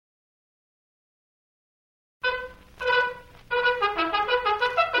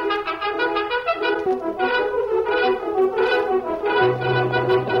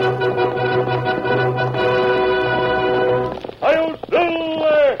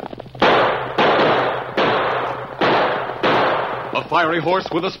fiery horse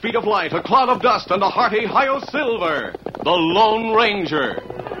with the speed of light, a cloud of dust, and a hearty Hi-Yo Silver, the Lone Ranger.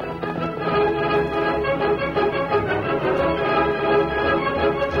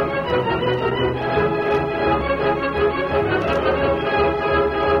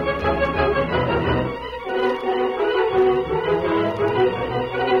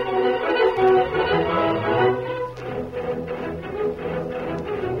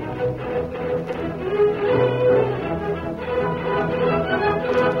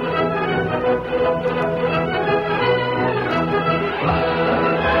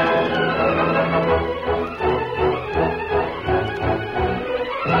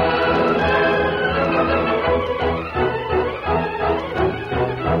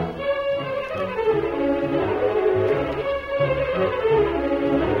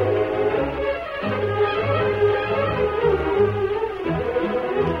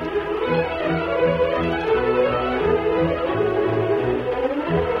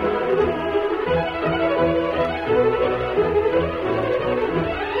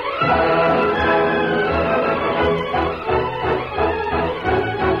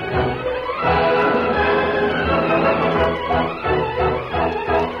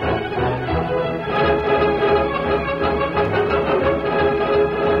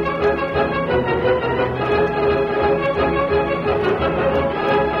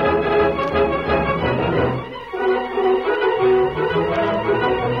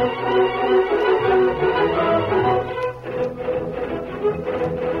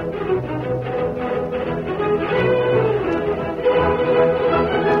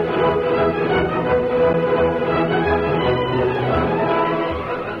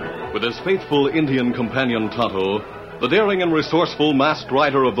 With his faithful Indian companion Tonto, the daring and resourceful masked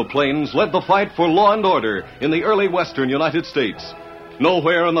rider of the plains led the fight for law and order in the early western United States.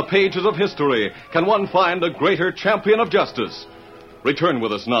 Nowhere in the pages of history can one find a greater champion of justice. Return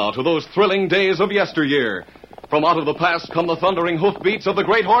with us now to those thrilling days of yesteryear. From out of the past come the thundering hoofbeats of the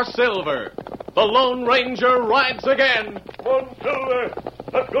great horse Silver. The Lone Ranger rides again. Come on, Silver.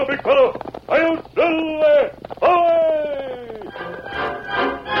 Let's go, big fellow. Hi-Yo Silver. Away!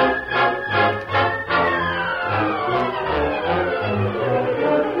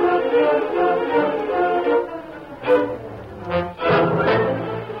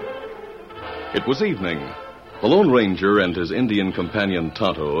 It was evening. The Lone Ranger and his Indian companion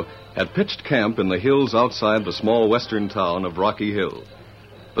Tonto had pitched camp in the hills outside the small western town of Rocky Hill.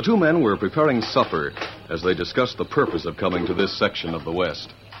 The two men were preparing supper as they discussed the purpose of coming to this section of the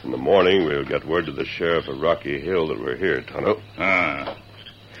West. In the morning, we'll get word to the sheriff of Rocky Hill that we're here, Tonto.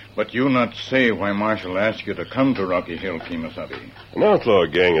 But you not say why Marshal asked you to come to Rocky Hill, Kimasabi. An outlaw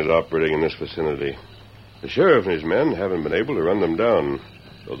gang is operating in this vicinity. The sheriff and his men haven't been able to run them down.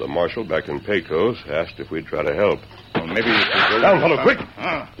 So the marshal back in Pecos asked if we'd try to help. Well, maybe you could go... Down, fellow, quick!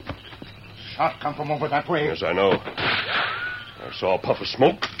 Shot come from over that way. Yes, I know. I saw a puff of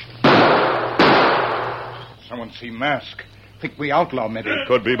smoke. Someone see mask. Think we outlaw, maybe. It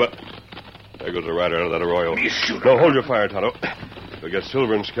could be, but there goes a rider out of that arroyo. You shoot. No, hold your fire, Tonto. We'll get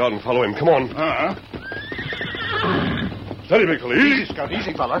Silver and Scout and follow him. Come on. Steady, Mickle. Easy, Scout.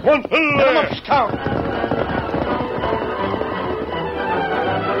 Easy, fella. One, Get him up, Scout.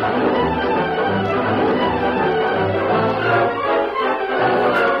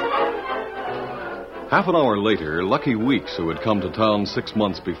 Half an hour later, Lucky Weeks, who had come to town 6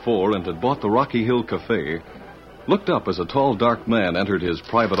 months before and had bought the Rocky Hill Cafe, looked up as a tall, dark man entered his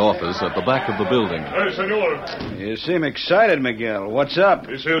private office at the back of the building. Hey, senor. You seem excited, Miguel. What's up?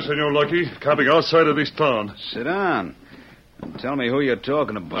 This here, Senor Lucky, camping outside of this town. Sit down. And tell me who you're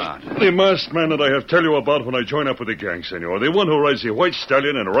talking about. The masked man that I have tell you about when I join up with the gang, senor. The one who rides the white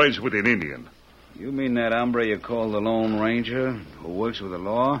stallion and rides with an Indian. You mean that hombre you call the Lone Ranger, who works with the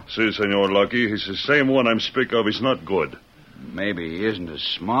law? Si, Senor Lucky. He's the same one I'm speak of. He's not good. Maybe he isn't as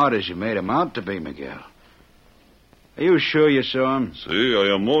smart as you made him out to be, Miguel. Are you sure you saw him? Si,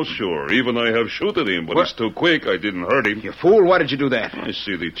 I am most sure. Even I have shooted him, but he's too quick. I didn't hurt him. You fool, why did you do that? I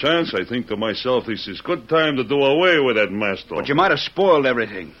see the chance. I think to myself, this is good time to do away with that master. But you might have spoiled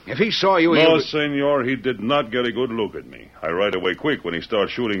everything. If he saw you... No, senor, he did not get a good look at me. I ride away quick when he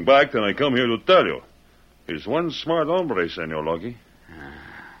starts shooting back, then I come here to tell you. He's one smart hombre, Senor Lucky.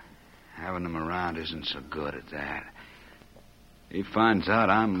 Having him around isn't so good at that. He finds out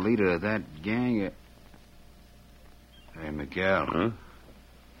I'm leader of that gang. Hey, Miguel. Huh?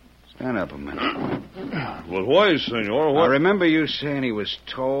 Stand up a minute. Well, why, senor? What? I remember you saying he was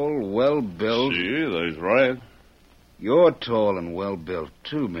tall, well-built. Si, that's right. You're tall and well-built,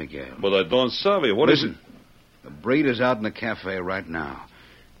 too, Miguel. But I don't savvy. What is it? The breed is out in the cafe right now.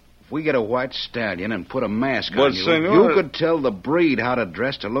 we get a white stallion and put a mask But, on you, senor... you could tell the breed how to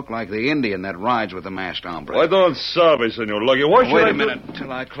dress to look like the Indian that rides with the masked hombre. I don't sabe, Senor Lucky. Why should Wait I a minute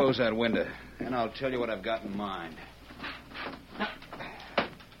till I close that window, and I'll tell you what I've got in mind.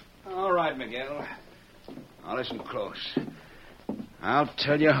 All right, Miguel. Now listen close. I'll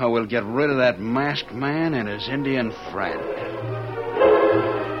tell you how we'll get rid of that masked man and his Indian friend.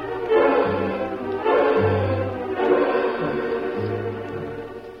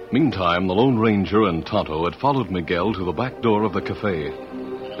 Meantime, the Lone Ranger and Tonto had followed Miguel to the back door of the cafe.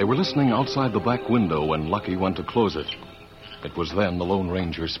 They were listening outside the back window when Lucky went to close it. It was then the Lone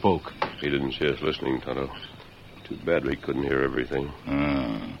Ranger spoke. He didn't see us listening, Tonto. Too bad we couldn't hear everything.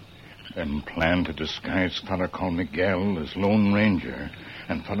 Then plan to disguise fella called Miguel as Lone Ranger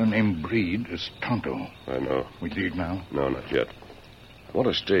and fella named Breed as Tonto. I know. We leave now? No, not yet. I want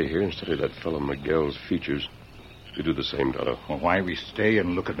to stay here and study that fellow Miguel's features. You do the same, Tonto. Well, why we stay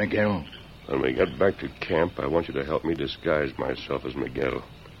and look at Miguel? When we get back to camp, I want you to help me disguise myself as Miguel.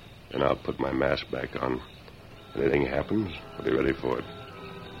 Then I'll put my mask back on. If anything happens, I'll be ready for it.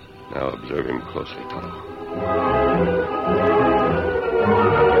 Now observe him closely, Tonto.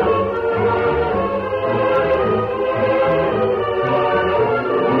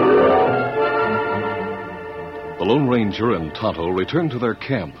 The Lone Ranger and Tonto returned to their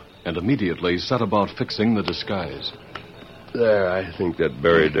camp and immediately set about fixing the disguise. There, I think that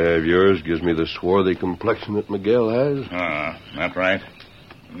buried eye of yours gives me the swarthy complexion that Miguel has. That right.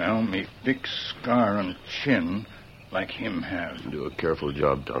 Now me fix scar on chin like him have. Do a careful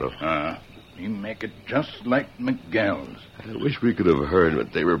job, Tonto. Me make it just like Miguel's. I wish we could have heard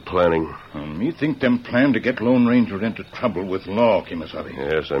what they were planning. Me think them plan to get Lone Ranger into trouble with law, Kimasabi.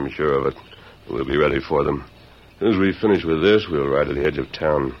 Yes, I'm sure of it. We'll be ready for them. As soon as we finish with this, we'll ride to the edge of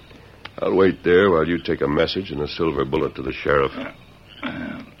town. I'll wait there while you take a message and a silver bullet to the sheriff.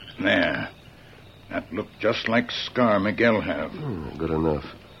 There. That looked just like scar Miguel have. Good enough.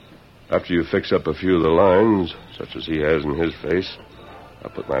 After you fix up a few of the lines, such as he has in his face,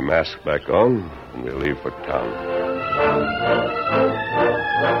 I'll put my mask back on and we'll leave for town.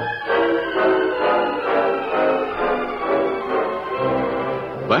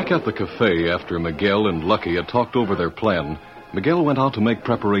 Back at the cafe, after Miguel and Lucky had talked over their plan, Miguel went out to make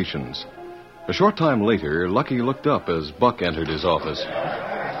preparations. A short time later, Lucky looked up as Buck entered his office.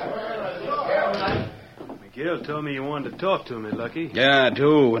 Miguel told me you wanted to talk to me, Lucky. Yeah, I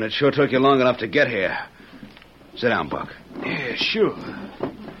do, and it sure took you long enough to get here. Sit down, Buck. Yeah, sure.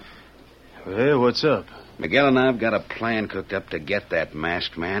 Well, what's up? Miguel and I have got a plan cooked up to get that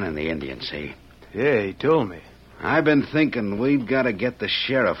masked man and the Indian, see? Yeah, he told me. I've been thinking we've got to get the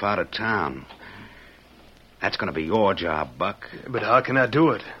sheriff out of town. That's going to be your job, Buck. But how can I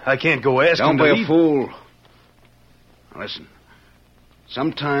do it? I can't go ask Don't him to be a fool. Now, listen.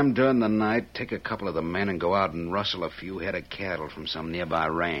 Sometime during the night, take a couple of the men and go out and rustle a few head of cattle from some nearby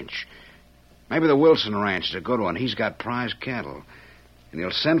ranch. Maybe the Wilson Ranch is a good one. He's got prize cattle. And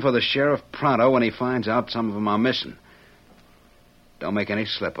he'll send for the sheriff pronto when he finds out some of them are missing. Don't make any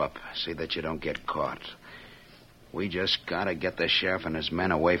slip-up. See that you don't get caught. We just got to get the sheriff and his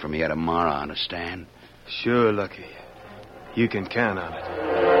men away from here tomorrow, understand? Sure, Lucky. You can count on it.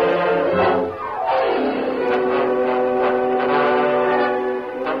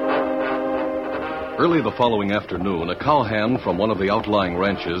 Early the following afternoon, a cowhand from one of the outlying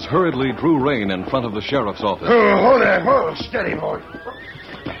ranches hurriedly drew rein in front of the sheriff's office. Hold there. Hold. Steady, boy.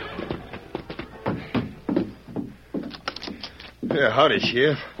 Yeah, howdy,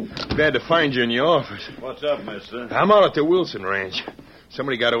 Sheriff. Glad to find you in your office. What's up, mister? I'm out at the Wilson Ranch.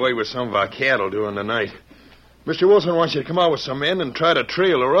 Somebody got away with some of our cattle during the night. Mr. Wilson wants you to come out with some men and try to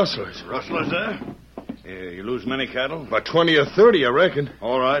trail the rustlers. Rustlers there? You lose many cattle? About 20 or 30, I reckon.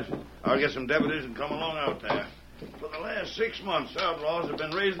 All right. I'll get some deputies and come along out there. For the last 6 months, outlaws have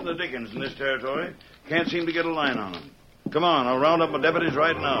been raising the dickens in this territory. Can't seem to get a line on them. Come on, I'll round up my deputies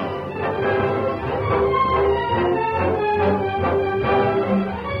right now.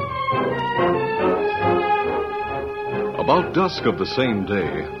 About dusk of the same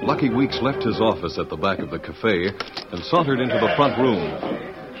day, Lucky Weeks left his office at the back of the cafe and sauntered into the front room.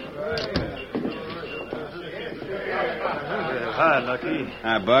 Hi, Lucky.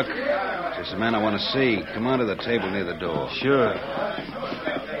 Hi, Buck. Just a man I want to see. Come on to the table near the door. Sure.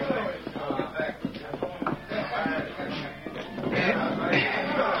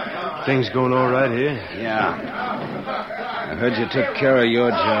 Things going all right here? Yeah. I heard you took care of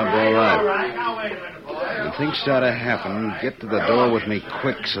your job all right. When things start to happen, get to the door with me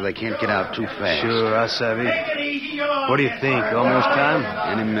quick so they can't get out too fast. Sure, I savvy. What do you think? Almost time?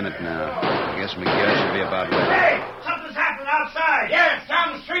 Any minute now. I guess Miguel should be about ready. Hey! Something's happened outside. Yes,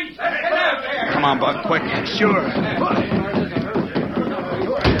 down the street. Come on, Buck, quick. Sure.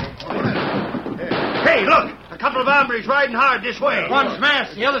 Hey, look! A couple of hombres riding hard this way. One's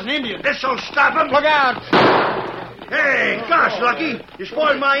masked, the other's an Indian. This'll stop them. Look out! Hey, gosh, Lucky. You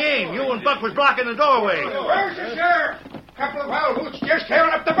spoiled my aim. You and Buck was blocking the doorway. Where's the sheriff? A couple of wild hoots just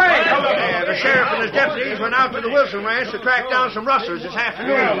tearing up the bank. Yeah, the sheriff and his deputies went out to the Wilson Ranch to track down some rustlers this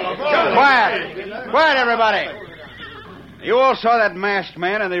afternoon. Quiet. Quiet, everybody. You all saw that masked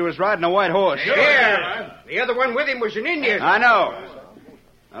man, and he was riding a white horse. Yeah. The other one with him was an Indian. I know.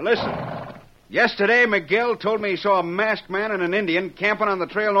 Now, listen. Yesterday, Miguel told me he saw a masked man and an Indian camping on the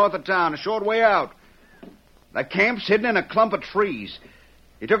trail north of town, a short way out. The camp's hidden in a clump of trees.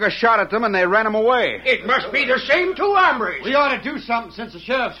 He took a shot at them, and they ran him away. It must be the same two hombres. We ought to do something since the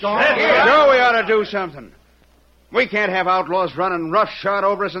sheriff's gone. Yeah. Sure, we ought to do something. We can't have outlaws running roughshod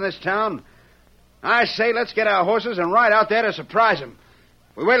over us in this town. I say let's get our horses and ride out there to surprise him.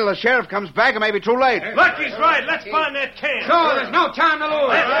 We wait till the sheriff comes back, it may be too late. Lucky's right. Let's find that camp. So there's no time to lose.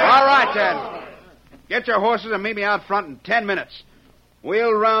 All right, then. Get your horses and meet me out front in 10 minutes.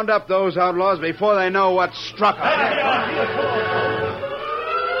 We'll round up those outlaws before they know what struck them.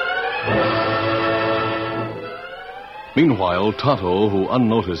 Meanwhile, Tonto, who,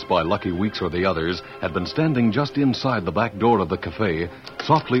 unnoticed by Lucky Weeks or the others, had been standing just inside the back door of the cafe,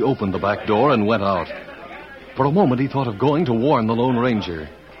 softly opened the back door and went out. For a moment, he thought of going to warn the Lone Ranger.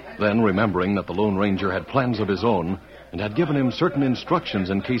 Then, remembering that the Lone Ranger had plans of his own and had given him certain instructions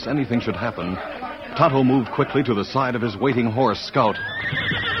in case anything should happen, Tonto moved quickly to the side of his waiting horse, Scout.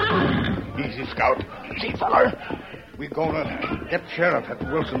 Easy, Scout. See, feller? We're going to get sheriff at the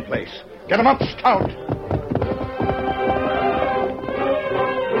Wilson place. Get him up, Scout.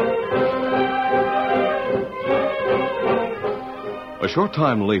 A short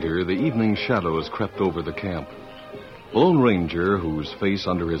time later, the evening shadows crept over the camp. The Lone Ranger, whose face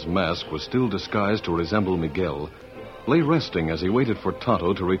under his mask was still disguised to resemble Miguel, lay resting as he waited for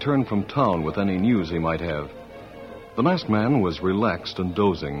Tonto to return from town with any news he might have. The masked man was relaxed and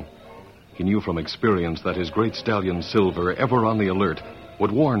dozing. He knew from experience that his great stallion Silver, ever on the alert,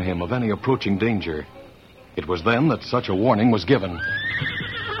 would warn him of any approaching danger. It was then that such a warning was given.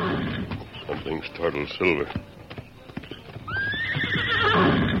 Something startled Silver.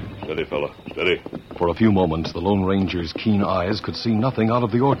 Steady, fella. Steady. For a few moments, the Lone Ranger's keen eyes could see nothing out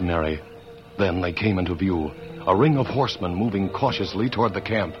of the ordinary. Then they came into view, a ring of horsemen moving cautiously toward the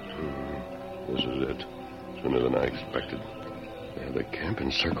camp. This is it. Sooner than I expected. They have the camp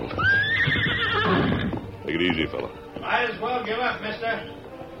encircled. Take it easy, fella. Might as well give up, mister.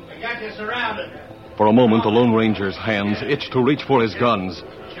 We got you surrounded. For a moment, the Lone Ranger's hands itched to reach for his guns.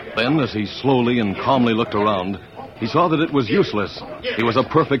 Then, as he slowly and calmly looked around, he saw that it was useless. He was a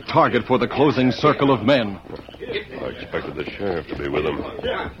perfect target for the closing circle of men. I expected the sheriff to be with him.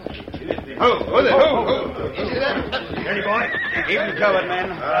 Ready, boy? Keep him covered,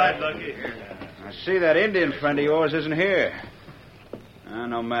 men. All right, Lucky. I see that Indian friend of yours isn't here.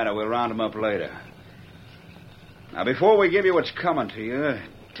 No matter, we'll round him up later. Now, before we give you what's coming to you,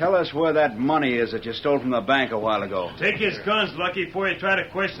 tell us where that money is that you stole from the bank a while ago. Take his guns, Lucky, before you try to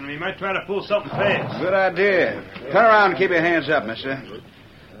question him. He might try to pull something fast. Good idea. Turn around and keep your hands up, mister.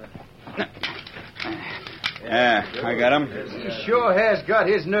 Yeah, I got him. He sure has got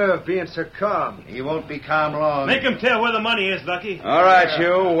his nerve being so calm. He won't be calm long. Make him tell where the money is, Lucky. All right,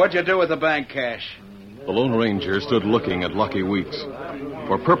 you. What'd you do with the bank cash? The Lone Ranger stood looking at Lucky Weeks.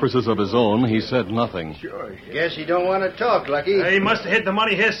 For purposes of his own, he said nothing. Guess he don't want to talk, Lucky. He must have hid the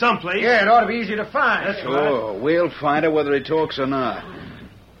money here someplace. Yeah, it ought to be easy to find. That's Sure, we'll find out whether he talks or not.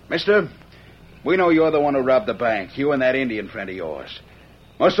 Mister, we know you're the one who robbed the bank. You and that Indian friend of yours.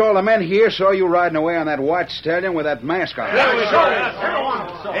 Most all the men here saw you riding away on that white stallion with that mask on.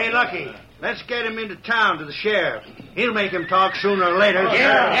 Hey, Lucky, let's get him into town to the sheriff. He'll make him talk sooner or later.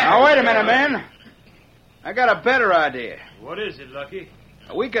 Now, wait a minute, men. I got a better idea. What is it, Lucky?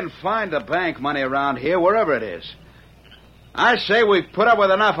 We can find the bank money around here, wherever it is. I say we've put up with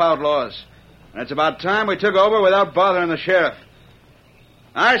enough outlaws. And it's about time we took over without bothering the sheriff.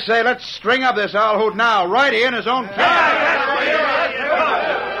 I say let's string up this owl hoot now, right here in his own camp.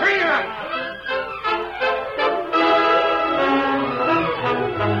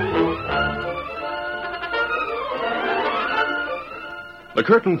 The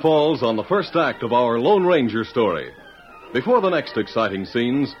curtain falls on the first act of our Lone Ranger story. Before the next exciting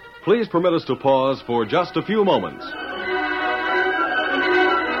scenes, please permit us to pause for just a few moments.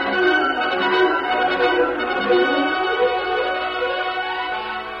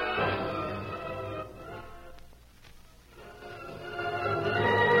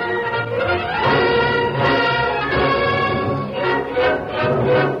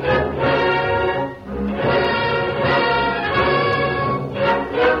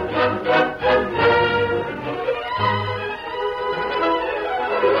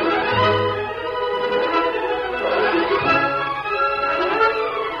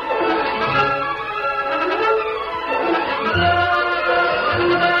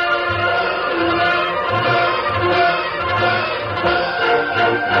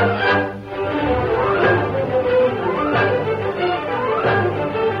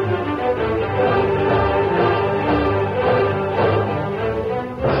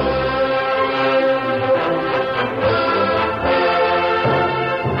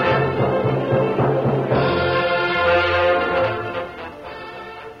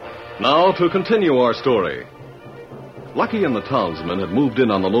 Now to continue our story. Lucky and the townsmen had moved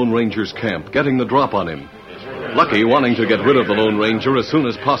in on the Lone Ranger's camp, getting the drop on him. Lucky, wanting to get rid of the Lone Ranger as soon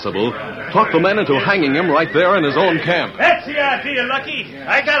as possible, talked the men into hanging him right there in his own camp. That's the idea, Lucky.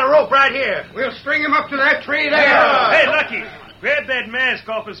 I got a rope right here. We'll string him up to that tree there. Hey, Lucky, grab that mask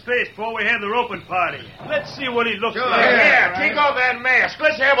off his face before we have the roping party. Let's see what he looks like. Yeah, take off that mask.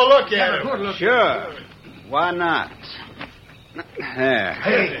 Let's have a look at him. Sure. Why not? There.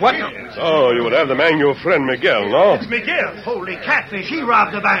 Hey, what? Oh, you would have the man your friend Miguel, no? It's Miguel. Holy catfish, he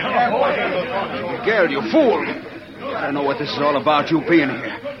robbed the bank. Miguel, you fool. I don't know what this is all about, you being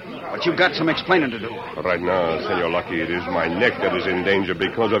here. But you've got some explaining to do. Right now, Senor Lucky, it is my neck that is in danger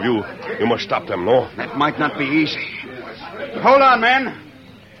because of you. You must stop them, no? That might not be easy. Hold on, men.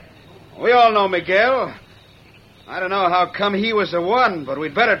 We all know Miguel. I don't know how come he was the one, but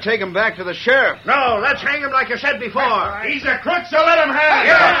we'd better take him back to the sheriff. No, let's hang him like you said before. He's a crook, so let him hang.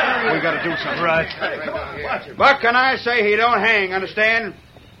 Yeah. We gotta do something. Right. Buck and I say he don't hang, understand?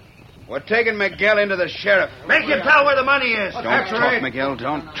 We're taking Miguel into the sheriff. Make him tell where the money is. Don't talk, Miguel.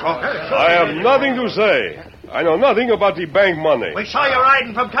 Don't talk. I have nothing to say. I know nothing about the bank money. We saw you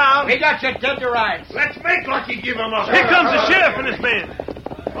riding from town. We got you dead to rights. Let's make Lucky give him a... Here comes the sheriff and his men.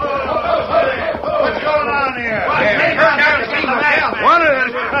 What's going on here? One at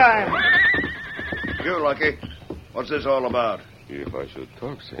a time. You, Lucky. What's this all about? If I should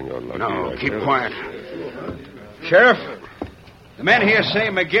talk, Senor Lucky... No, keep quiet. Sheriff, the men here say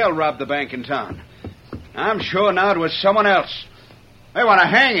Miguel robbed the bank in town. I'm sure now it was someone else. They want to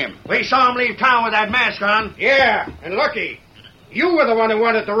hang him. We saw him leave town with that mask on. Yeah, and Lucky, you were the one who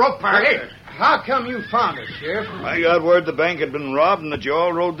wanted the rope party. How come you found us, Sheriff? I got word the bank had been robbed and that you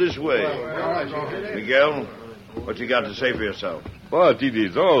all rode this way. Miguel, what you got to say for yourself? But it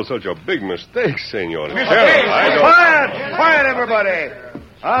is all such a big mistake, Senor. Quiet, everybody.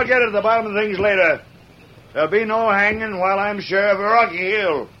 I'll get at the bottom of things later. There'll be no hanging while I'm sheriff of Rocky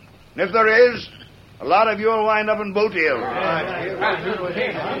Hill. And if there is, a lot of you will wind up in Boot Hill. Now,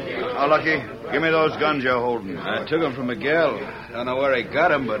 Lucky, give me those guns you're holding. I took them from Miguel. Don't know where he got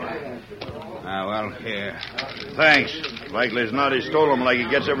them, but... here. Thanks. Likely as not he stole them like he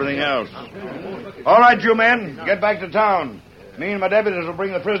gets everything else. All right, you men, get back to town. Me and my deputies will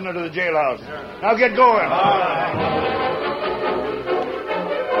bring the prisoner to the jailhouse. Now get going.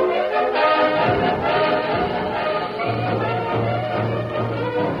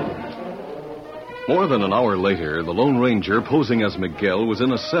 More than an hour later, the Lone Ranger, posing as Miguel, was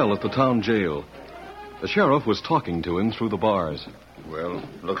in a cell at the town jail. The sheriff was talking to him through the bars. Well,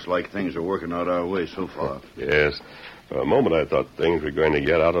 looks like things are working out our way so far. Yes. For a moment I thought things were going to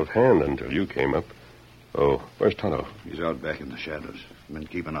get out of hand until you came up. Oh, where's Tonto? He's out back in the shadows. Been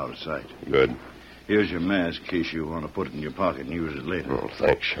keeping out of sight. Good. Here's your mask in case you want to put it in your pocket and use it later. Oh,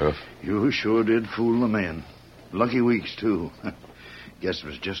 thanks, Sheriff. You sure did fool the men. Lucky weeks, too. Guess it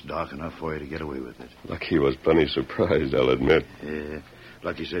was just dark enough for you to get away with it. Lucky was plenty surprised, I'll admit. Yeah.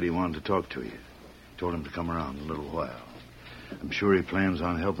 Lucky said he wanted to talk to you. Told him to come around in a little while. I'm sure he plans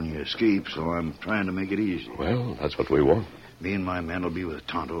on helping you escape, so I'm trying to make it easy. Well, that's what we want. Me and my men will be with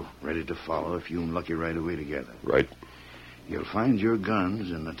Tonto, ready to follow if you and Lucky ride away together. Right. You'll find your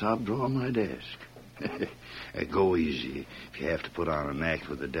guns in the top drawer of my desk. Go easy. If you have to put on an act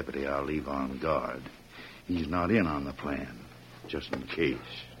with the deputy, I'll leave on guard. He's not in on the plan, just in case.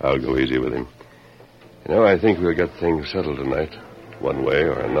 I'll go easy with him. You know, I think we'll get things settled tonight, one way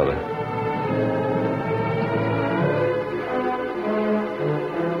or another.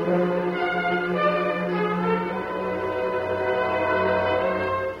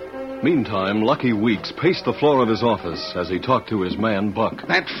 Meantime, Lucky Weeks paced the floor of his office as he talked to his man, Buck.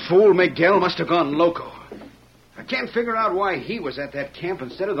 That fool Miguel must have gone loco. I can't figure out why he was at that camp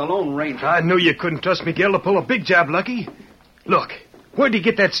instead of the Lone Ranger. I knew you couldn't trust Miguel to pull a big job, Lucky. Look, where'd he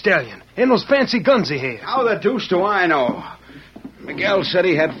get that stallion? And those fancy guns he has? How the deuce do I know? Miguel said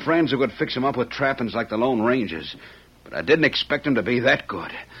he had friends who could fix him up with trappings like the Lone Rangers. But I didn't expect him to be that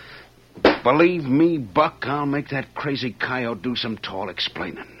good. Believe me, Buck, I'll make that crazy coyote do some tall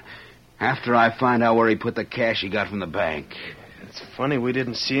explaining. After I find out where he put the cash he got from the bank. It's funny we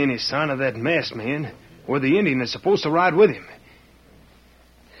didn't see any sign of that masked man or the Indian that's supposed to ride with him.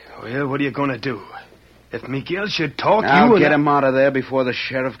 Well, what are you going to do? If Miguel should talk, I'll get him out of there before the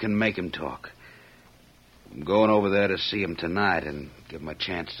sheriff can make him talk. I'm going over there to see him tonight and give him a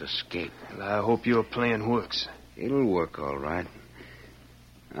chance to escape. Well, I hope your plan works. It'll work all right.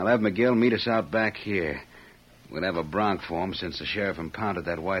 I'll have Miguel meet us out back here. We'll have a bronc for him since the sheriff impounded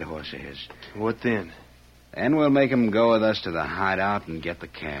that white horse of his. What then? Then we'll make him go with us to the hideout and get the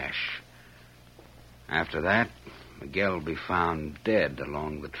cash. After that, Miguel will be found dead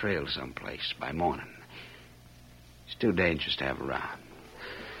along the trail someplace by morning. It's too dangerous to have around.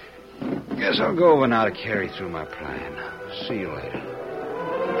 Guess I'll go over now to carry through my plan. See you later.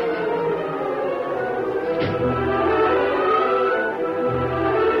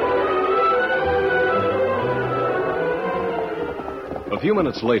 A few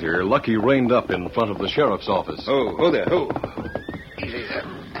minutes later, Lucky reined up in front of the sheriff's office. Oh there. Oh. Easy there.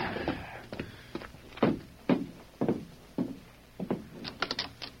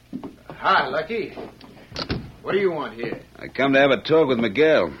 Hi, Lucky. What do you want here? I come to have a talk with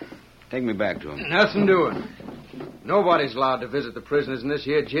Miguel. Take me back to him. Nothing doing. Nobody's allowed to visit the prisoners in this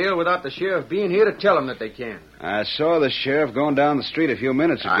here jail without the sheriff being here to tell them that they can. I saw the sheriff going down the street a few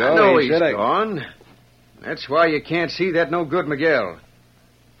minutes ago. I know He he's said gone. That's why you can't see that no good Miguel.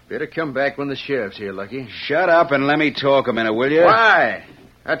 Better come back when the sheriff's here, Lucky. Shut up and let me talk a minute, will you? Why?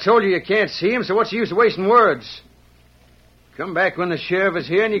 I told you can't see him, so what's the use of wasting words? Come back when the sheriff is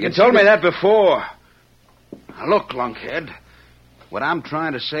here and you can... You told me that before. Now, look, lunkhead. What I'm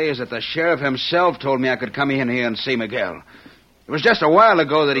trying to say is that the sheriff himself told me I could come in here and see Miguel. It was just a while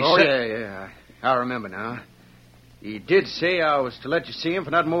ago that he said... Yeah. I remember now. He did say I was to let you see him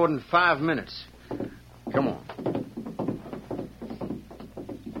for not more than 5 minutes. Come on.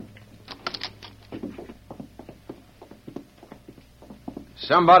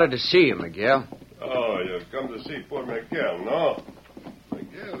 Somebody to see him, Miguel. Oh, you've come to see poor Miguel, no?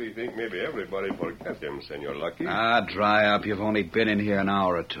 Miguel, we think maybe everybody forget him, Senor Lucky. Ah, dry up. You've only been in here an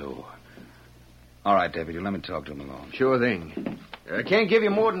hour or two. All right, deputy, let me talk to him alone. Sure thing. I can't give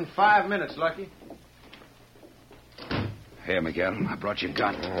you more than 5 minutes, Lucky. Here, Miguel, I brought your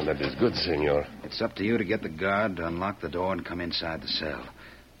gun. Ah, that is good, Senor. It's up to you to get the guard to unlock the door and come inside the cell.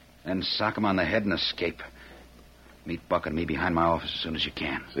 Then sock him on the head and escape. Meet Buck and me behind my office as soon as you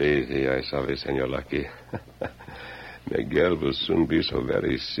can. Si, I sabe, Senor Lucky. Miguel will soon be so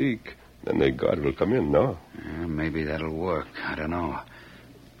very sick. Then the guard will come in, no? Maybe that'll work. I don't know.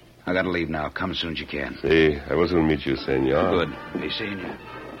 I gotta leave now. Come as soon as you can. Si, I will soon meet you, Senor. Good. Be seeing you.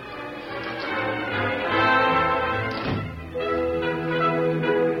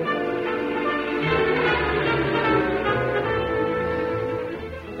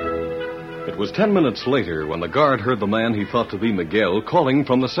 It was 10 minutes later when the guard heard the man he thought to be Miguel calling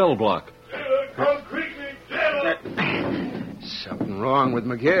from the cell block. Something wrong with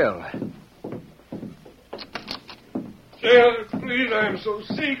Miguel. Sailor, please, I am so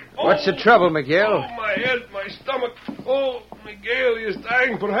sick. What's the trouble, Miguel? Oh, my head, my stomach. Oh, Miguel, he is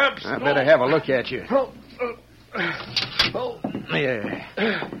dying, perhaps. I better have a look at you.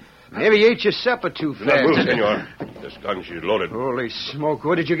 Yeah. Maybe you ate your supper too fast. Not move, senor. This gun, she's loaded. Holy smoke,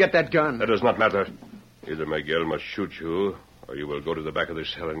 where did you get that gun? That does not matter. Either Miguel must shoot you, or you will go to the back of the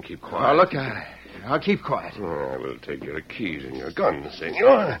cell and keep quiet. Oh, look, I'll keep quiet. I will take your keys and your gun,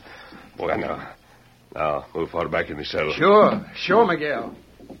 senor. Bueno. Now, move far back in the cell. Sure, Miguel.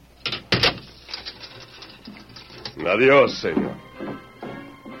 Adios, senor.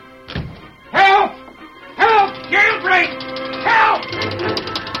 Help! Help! Jailbreak! Help!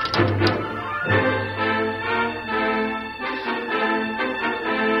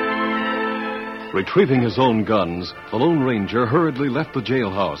 Retrieving his own guns, the Lone Ranger hurriedly left the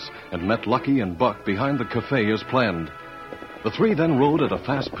jailhouse and met Lucky and Buck behind the cafe as planned. The three then rode at a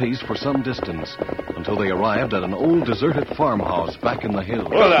fast pace for some distance until they arrived at an old deserted farmhouse back in the hills.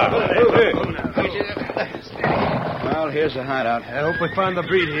 Well, here's the hideout. I hope we find the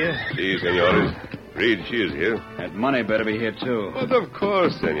breed here. Si, senores. Reed, she is here. That money better be here, too. But of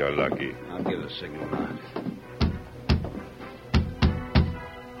course, Senor Lucky. I'll give the signal now.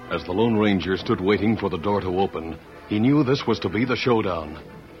 As the Lone Ranger stood waiting for the door to open, he knew this was to be the showdown.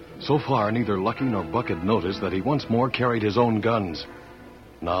 So far, neither Lucky nor Buck had noticed that he once more carried his own guns.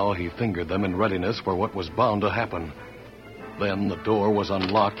 Now he fingered them in readiness for what was bound to happen. Then the door was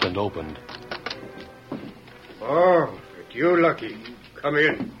unlocked and opened. Oh, it's you, Lucky. Come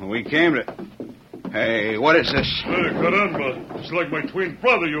in. We came to... Hey, what is this? Caramba. It's like my twin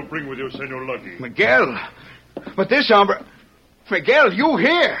brother you bring with you, Senor Lucky. Miguel. But this hombre... Miguel, you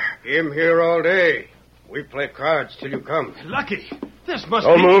here? Him here all day. We play cards till you come. Lucky, this must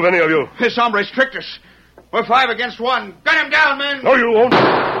Don't be... move, any of you. This hombre's tricked us. We're 5 against 1. Gun him down, men. No, you won't.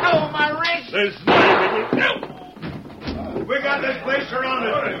 Oh, my wrist. There's nothing. We got this place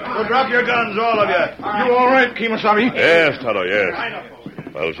surrounded. So drop your guns, all of you. You all right, Kimasabi? Yes, Tonto, yes.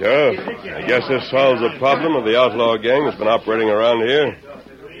 Well, Sheriff, I guess this solves the problem of the outlaw gang that's been operating around here.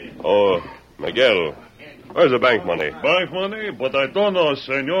 Oh, Miguel. Where's the bank money? Bank money? But I don't know,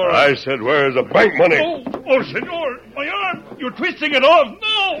 senor. I said, where's the bank money? Oh, senor, my arm. You're twisting it off.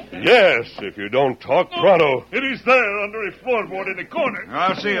 No. Yes, if you don't talk pronto. It is there under a floorboard in the corner.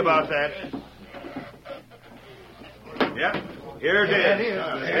 I'll see about that. Yep, here it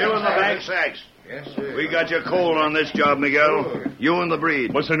is. Still in the bank sacks. Yes, sir. We got you cold on this job, Miguel. You and the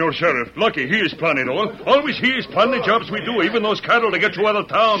breed. But, senor sheriff, Lucky, he is planning all. Always he is planning the jobs we do, even those cattle to get you out of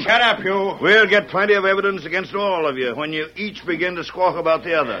town. Shut up, you. We'll get plenty of evidence against all of you when you each begin to squawk about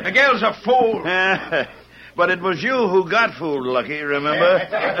the other. Miguel's a fool. But it was you who got fooled, Lucky, remember?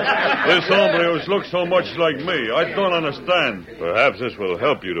 This hombre who's looked so much like me, I don't understand. Perhaps this will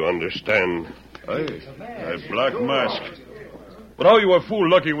help you to understand. A black mask. But how you a fool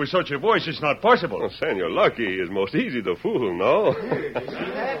Lucky with such a voice is not possible. Well, Senor Lucky is most easy to fool, no?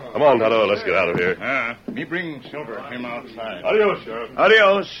 Come on, Tonto, let's get out of here. Me bring Silver him outside. Adios, Sheriff.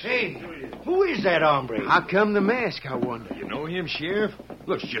 Adios. Hey, who is that hombre? How come the mask, I wonder? You know him, Sheriff?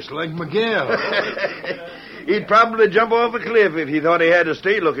 Looks just like Miguel. He'd probably jump off a cliff if he thought he had to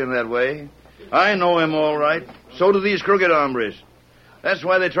stay looking that way. I know him all right. So do these crooked hombres. That's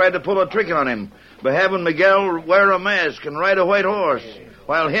why they tried to pull a trick on him by having Miguel wear a mask and ride a white horse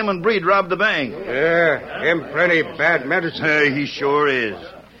while him and Breed robbed the bank. Yeah, him plenty bad medicine. He sure is.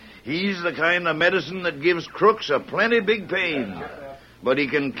 He's the kind of medicine that gives crooks a plenty big pain. But he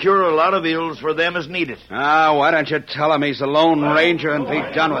can cure a lot of ills for them as need it. Why don't you tell him he's the Lone Ranger and be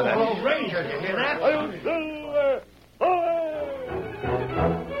done with it? Lone Ranger, you hear that?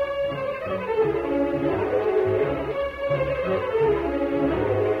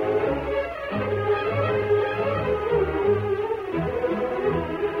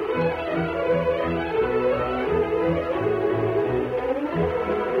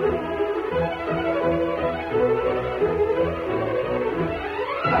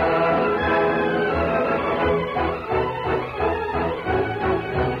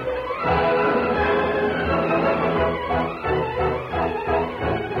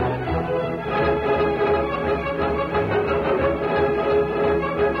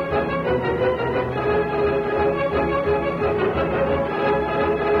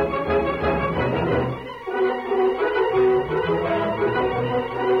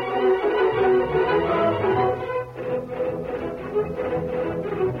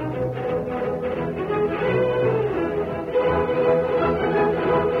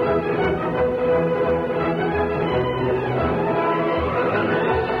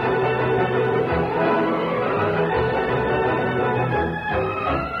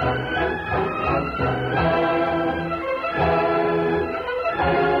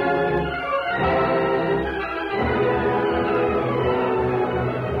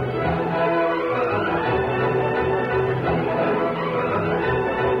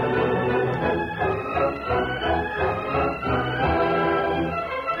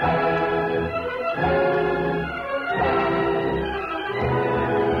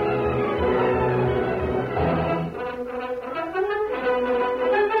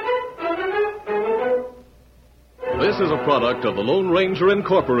 This is a product of the Lone Ranger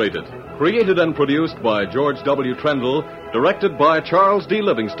Incorporated, created and produced by George W. Trendle, directed by Charles D.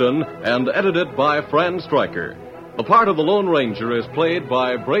 Livingston, and edited by Fran Stryker. The part of the Lone Ranger is played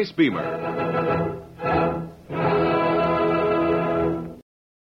by Brace Beamer.